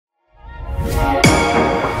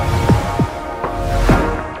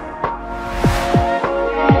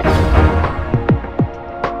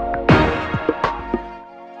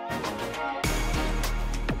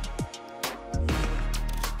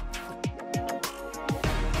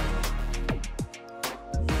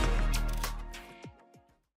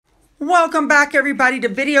Welcome back everybody to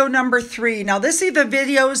video number 3. Now this is the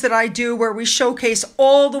videos that I do where we showcase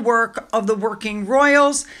all the work of the working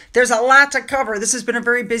royals. There's a lot to cover. This has been a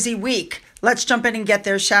very busy week. Let's jump in and get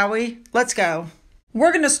there, shall we? Let's go.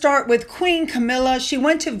 We're going to start with Queen Camilla. She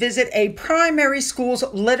went to visit a primary school's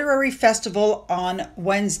literary festival on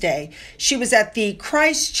Wednesday. She was at the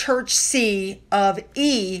Christ Church C of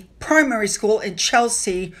E primary school in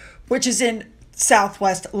Chelsea, which is in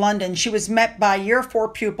Southwest London. She was met by year 4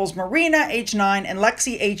 pupils Marina, age 9, and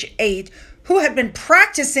Lexi, age 8, who had been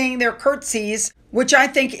practicing their curtsies, which I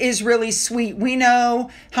think is really sweet. We know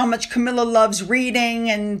how much Camilla loves reading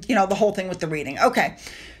and, you know, the whole thing with the reading. Okay,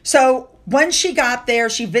 so when she got there,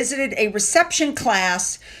 she visited a reception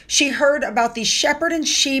class. She heard about the Shepherd and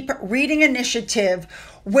Sheep Reading Initiative,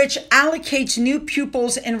 which allocates new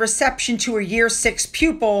pupils in reception to a year 6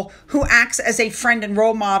 pupil who acts as a friend and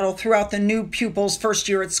role model throughout the new pupil's first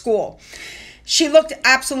year at school. She looked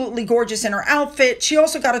absolutely gorgeous in her outfit. She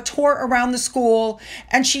also got a tour around the school,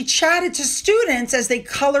 and she chatted to students as they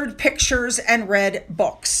colored pictures and read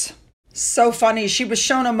books. So funny. She was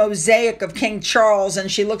shown a mosaic of King Charles,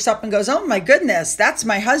 and she looks up and goes, "Oh my goodness, that's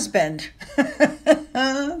my husband."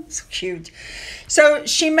 So cute. So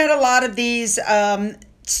she met a lot of these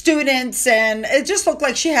students, and it just looked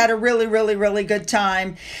like she had a really good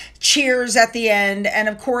time. Cheers at the end. And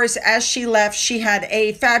of course, as she left, she had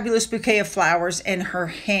a fabulous bouquet of flowers in her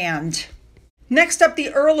hand. Next up,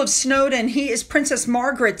 the Earl of Snowdon, he is Princess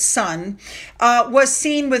Margaret's son, was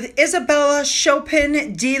seen with Isabella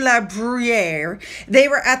Chopin de la Bruyere. They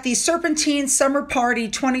were at the Serpentine Summer Party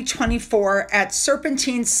 2024 at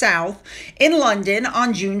Serpentine South in London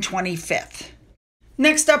on June 25th.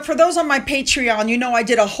 Next up, for those on my Patreon, you know I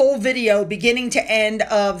did a whole video beginning to end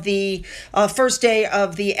of the first day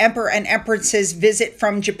of the Emperor and Empress's visit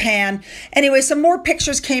from Japan. Anyway, some more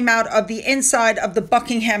pictures came out of the inside of the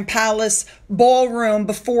Buckingham Palace ballroom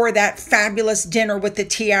before that fabulous dinner with the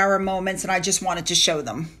tiara moments, and I just wanted to show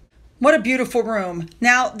them. What a beautiful room.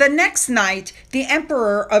 Now, the next night, the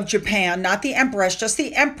Emperor of Japan, not the Empress, just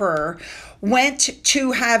the Emperor, went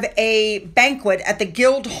to have a banquet at the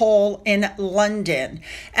Guildhall in London.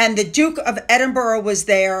 And the Duke of Edinburgh was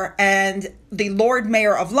there, and the Lord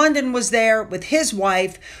Mayor of London was there with his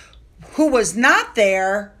wife. Who was not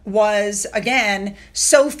there was, again,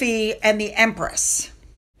 Sophie and the Empress.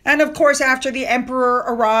 And of course, after the Emperor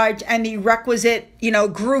arrived and the requisite,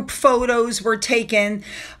 group photos were taken,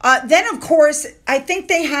 then of course, I think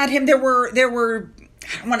they had him, there were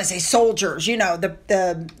I want to say soldiers,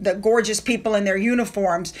 the gorgeous people in their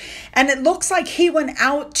uniforms. And it looks like he went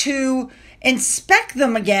out to inspect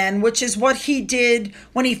them again, which is what he did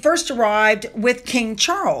when he first arrived with King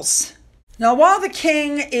Charles. Now, while the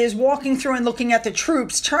king is walking through and looking at the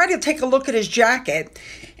troops, try to take a look at his jacket.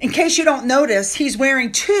 In case you don't notice, he's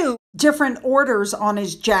wearing 2 different orders on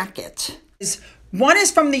his jacket. One is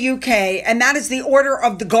from the UK, and that is the Order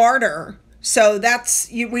of the Garter. So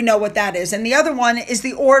we know what that is. And the other one is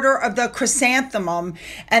the Order of the Chrysanthemum,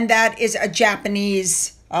 and that is a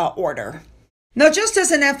Japanese order. Now, just as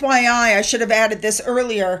an FYI, I should have added this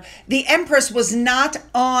earlier, the Empress was not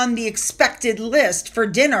on the expected list for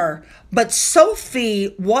dinner, but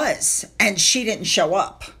Sophie was, and she didn't show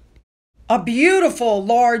up. A beautiful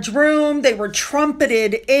large room. They were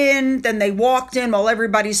trumpeted in, then they walked in while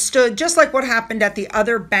everybody stood, just like what happened at the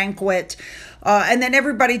other banquet. And then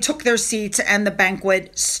everybody took their seats and the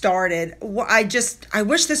banquet started. I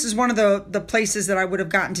wish this is one of the places that I would have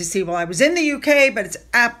gotten to see while I was in the UK, but it's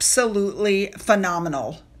absolutely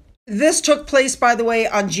phenomenal. This took place, by the way,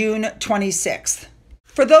 on June 26th.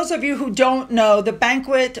 For those of you who don't know, the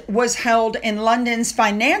banquet was held in London's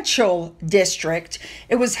financial district.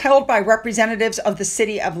 It was held by representatives of the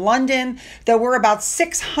City of London. There were about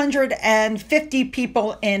 650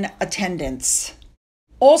 people in attendance.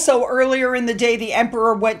 Also, earlier in the day, the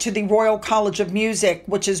Emperor went to the Royal College of Music,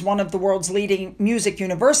 which is one of the world's leading music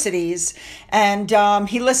universities, and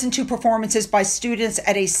he listened to performances by students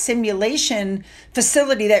at a simulation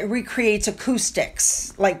facility that recreates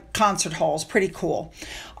acoustics, like concert halls. Pretty cool.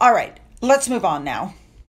 All right, let's move on now.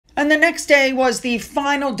 And the next day was the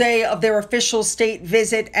final day of their official state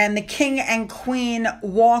visit, and the King and Queen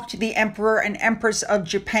walked the Emperor and Empress of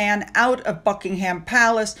Japan out of Buckingham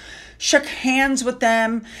Palace, shook hands with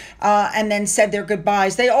them, and then said their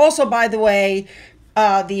goodbyes. They also, by the way,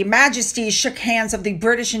 The Majesties shook hands of the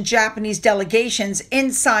British and Japanese delegations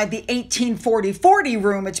inside the 1840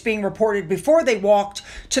 room. It's being reported before they walked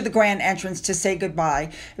to the grand entrance to say goodbye.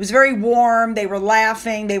 It was very warm. They were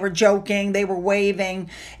laughing. They were joking. They were waving.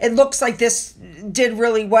 It looks like this did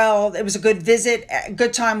really well. It was a good visit. A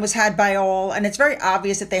good time was had by all. And it's very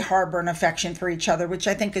obvious that they harbor an affection for each other, which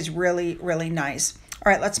I think is really, really nice.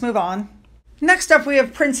 All right, let's move on. Next up, we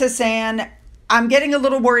have Princess Anne. I'm getting a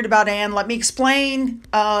little worried about Anne. Let me explain.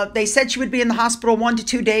 They said she would be in the hospital 1 to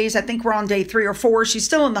 2 days. I think we're on day 3 or 4. She's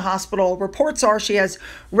still in the hospital. Reports are she has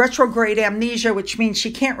retrograde amnesia, which means she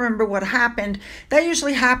can't remember what happened. That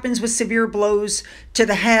usually happens with severe blows to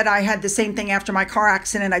the head. I had the same thing after my car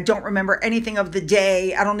accident. I don't remember anything of the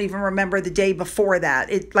day. I don't even remember the day before that.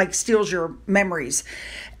 It like steals your memories.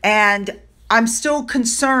 And I'm still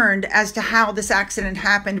concerned as to how this accident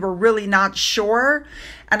happened. We're really not sure.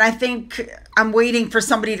 And I think I'm waiting for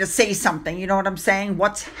somebody to say something. You know what I'm saying?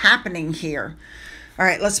 What's happening here? All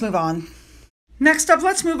right, let's move on. Next up,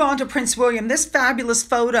 let's move on to Prince William. This fabulous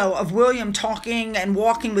photo of William talking and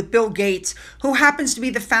walking with Bill Gates, who happens to be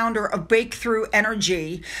the founder of Breakthrough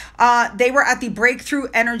Energy. They were at the Breakthrough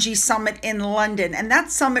Energy Summit in London, and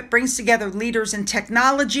that summit brings together leaders in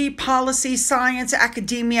technology, policy, science,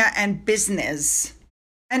 academia, and business.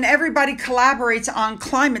 And everybody collaborates on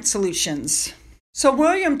climate solutions. So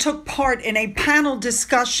William took part in a panel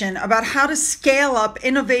discussion about how to scale up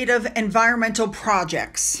innovative environmental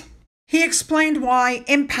projects. He explained why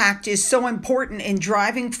impact is so important in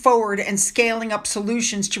driving forward and scaling up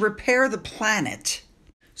solutions to repair the planet.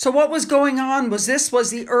 So what was going on was this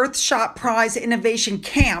was the Earthshot Prize Innovation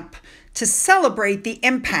Camp to celebrate the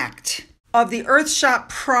impact of the Earthshot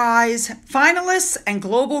Prize finalists and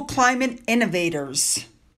global climate innovators.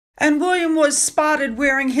 And William was spotted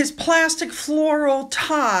wearing his plastic floral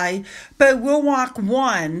tie by Wilwack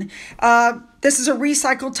One. This is a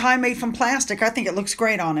recycled tie made from plastic. I think it looks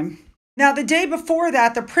great on him. Now, the day before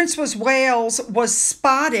that, the Prince of Wales was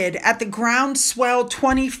spotted at the Groundswell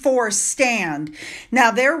 24 stand.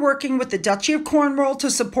 Now, they're working with the Duchy of Cornwall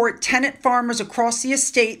to support tenant farmers across the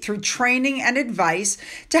estate through training and advice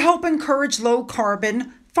to help encourage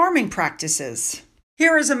low-carbon farming practices.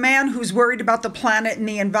 Here is a man who's worried about the planet and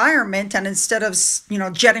the environment, and instead of,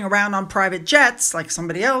 jetting around on private jets like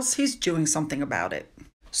somebody else, he's doing something about it.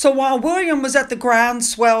 So while William was at the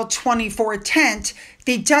Groundswell 24 tent,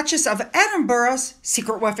 the Duchess of Edinburgh's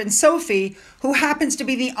secret weapon Sophie, who happens to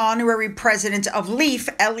be the honorary president of LEAF,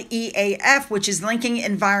 L-E-A-F, which is Linking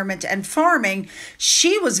Environment and Farming,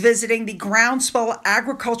 she was visiting the Groundswell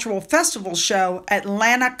Agricultural Festival show at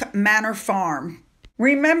Lanark Manor Farm.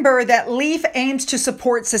 Remember that LEAF aims to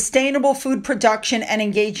support sustainable food production and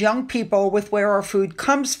engage young people with where our food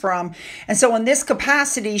comes from. And so in this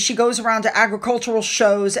capacity, she goes around to agricultural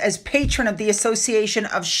shows as patron of the Association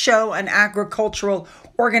of Show and Agricultural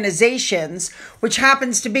Organizations, which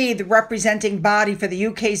happens to be the representing body for the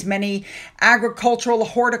UK's many agricultural,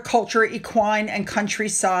 horticulture, equine, and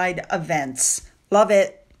countryside events. Love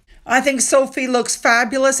it. I think Sophie looks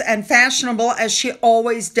fabulous and fashionable as she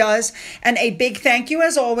always does. And a big thank you,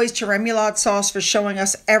 as always, to Remoulade Sauce for showing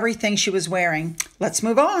us everything she was wearing. Let's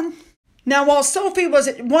move on. Now, while Sophie was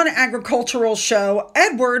at one agricultural show,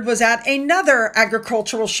 Edward was at another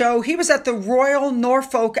agricultural show. He was at the Royal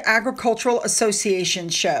Norfolk Agricultural Association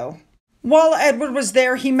show. While Edward was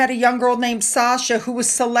there, he met a young girl named Sasha who was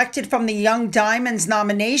selected from the Young Diamonds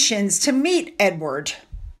nominations to meet Edward.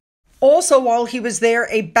 Also, while he was there,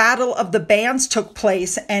 a battle of the bands took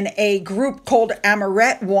place and a group called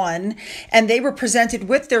Amoret won, and they were presented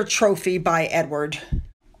with their trophy by Edward.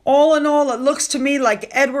 All in all, it looks to me like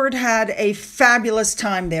Edward had a fabulous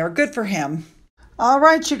time there. Good for him. All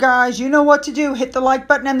right, you guys, you know what to do. Hit the like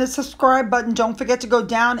button and the subscribe button. Don't forget to go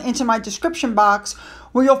down into my description box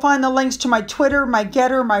where you'll find the links to my Twitter, my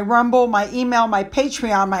Gettr, my Rumble, my email, my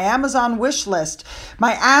Patreon, my Amazon wish list,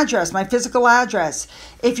 my address, my physical address.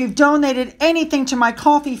 If you've donated anything to my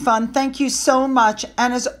coffee fund, thank you so much.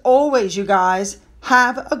 And as always, you guys,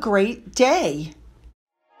 have a great day.